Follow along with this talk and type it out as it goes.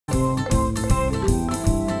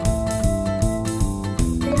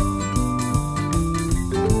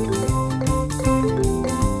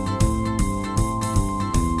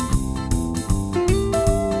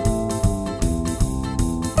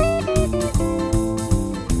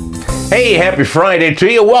Hey, happy Friday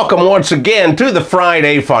to you. Welcome once again to the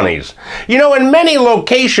Friday Funnies. You know, in many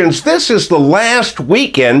locations, this is the last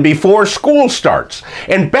weekend before school starts.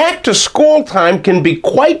 And back to school time can be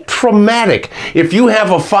quite traumatic if you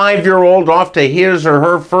have a 5-year-old off to his or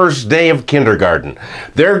her first day of kindergarten.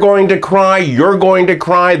 They're going to cry, you're going to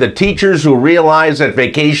cry, the teachers who realize that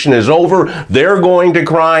vacation is over, they're going to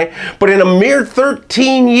cry. But in a mere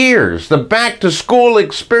 13 years, the back to school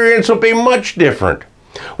experience will be much different.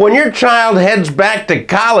 When your child heads back to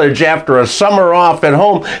college after a summer off at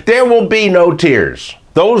home, there will be no tears.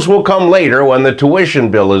 Those will come later when the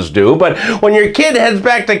tuition bill is due, but when your kid heads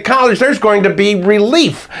back to college, there's going to be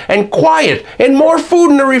relief and quiet and more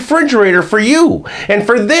food in the refrigerator for you. And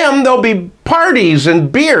for them, there'll be parties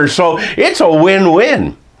and beer, so it's a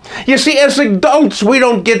win-win. You see, as adults, we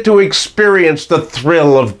don't get to experience the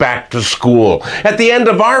thrill of back to school. At the end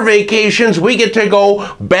of our vacations, we get to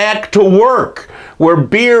go back to work, where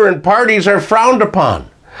beer and parties are frowned upon.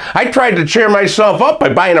 I tried to cheer myself up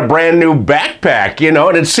by buying a brand new backpack,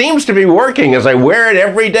 and it seems to be working as I wear it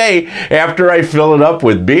every day after I fill it up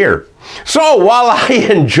with beer. So while I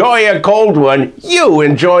enjoy a cold one, you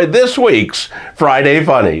enjoy this week's Friday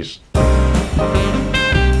Funnies.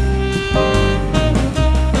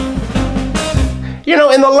 You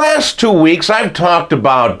know, in the last 2 weeks, I've talked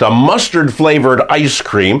about mustard-flavored ice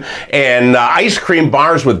cream and ice cream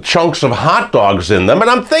bars with chunks of hot dogs in them. And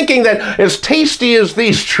I'm thinking that as tasty as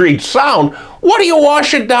these treats sound, what do you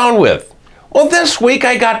wash it down with? Well, this week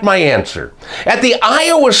I got my answer. At the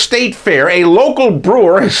Iowa State Fair, a local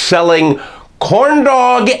brewer is selling corn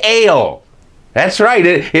dog ale. That's right,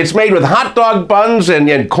 it's made with hot dog buns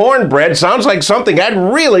and cornbread. Sounds like something I'd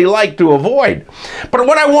really like to avoid. But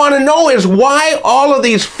what I want to know is why all of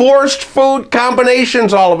these forced food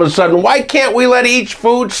combinations all of a sudden? Why can't we let each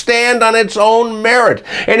food stand on its own merit?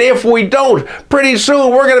 And if we don't, pretty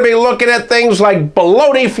soon we're going to be looking at things like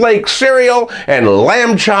bologna flake cereal and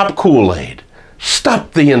lamb chop Kool-Aid.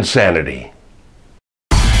 Stop the insanity.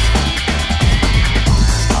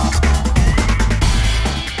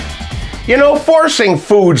 You know, forcing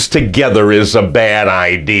foods together is a bad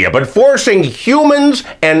idea, but forcing humans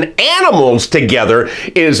and animals together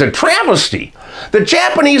is a travesty. The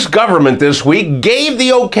Japanese government this week gave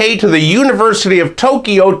the okay to the University of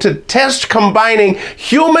Tokyo to test combining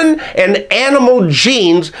human and animal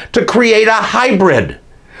genes to create a hybrid.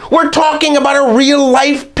 We're talking about a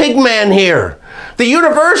real-life pigman here. The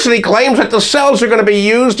university claims that the cells are going to be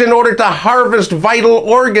used in order to harvest vital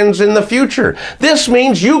organs in the future. This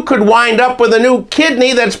means you could wind up with a new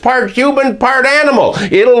kidney that's part human, part animal.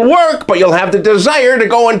 It'll work, but you'll have the desire to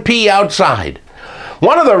go and pee outside.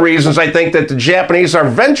 One of the reasons I think that the Japanese are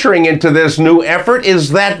venturing into this new effort is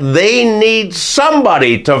that they need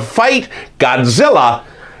somebody to fight Godzilla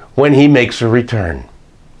when he makes a return.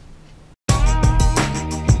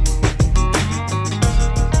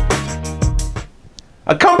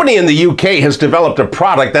 A company in the UK has developed a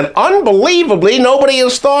product that unbelievably nobody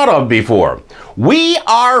has thought of before. We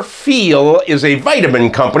Are Feel is a vitamin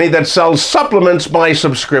company that sells supplements by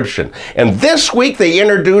subscription. And this week they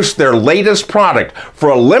introduced their latest product. For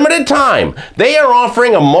a limited time, they are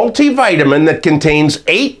offering a multivitamin that contains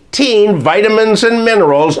 18 vitamins and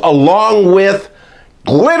minerals along with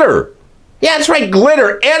glitter. Yeah, that's right,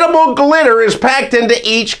 glitter. Edible glitter is packed into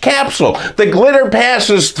each capsule. The glitter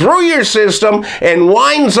passes through your system and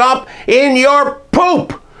winds up in your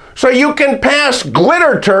poop. So you can pass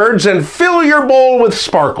glitter turds and fill your bowl with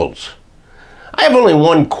sparkles. I have only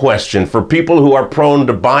one question for people who are prone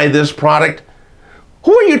to buy this product.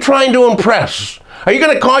 Who are you trying to impress? Are you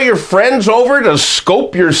going to call your friends over to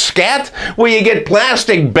scope your scat? Will you get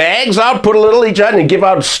plastic bags out, put a little each on, and give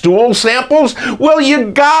out stool samples? Will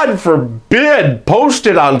you, God forbid, post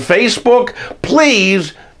it on Facebook?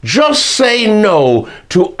 Please, just say no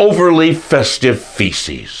to overly festive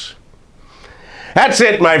feces. That's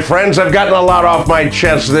it, my friends. I've gotten a lot off my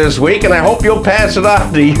chest this week, and I hope you'll pass it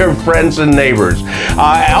on to your friends and neighbors.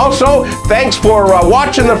 Also, thanks for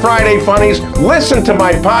watching the Friday Funnies. Listen to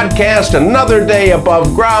my podcast, Another Day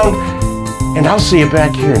Above Ground, and I'll see you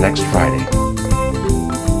back here next Friday.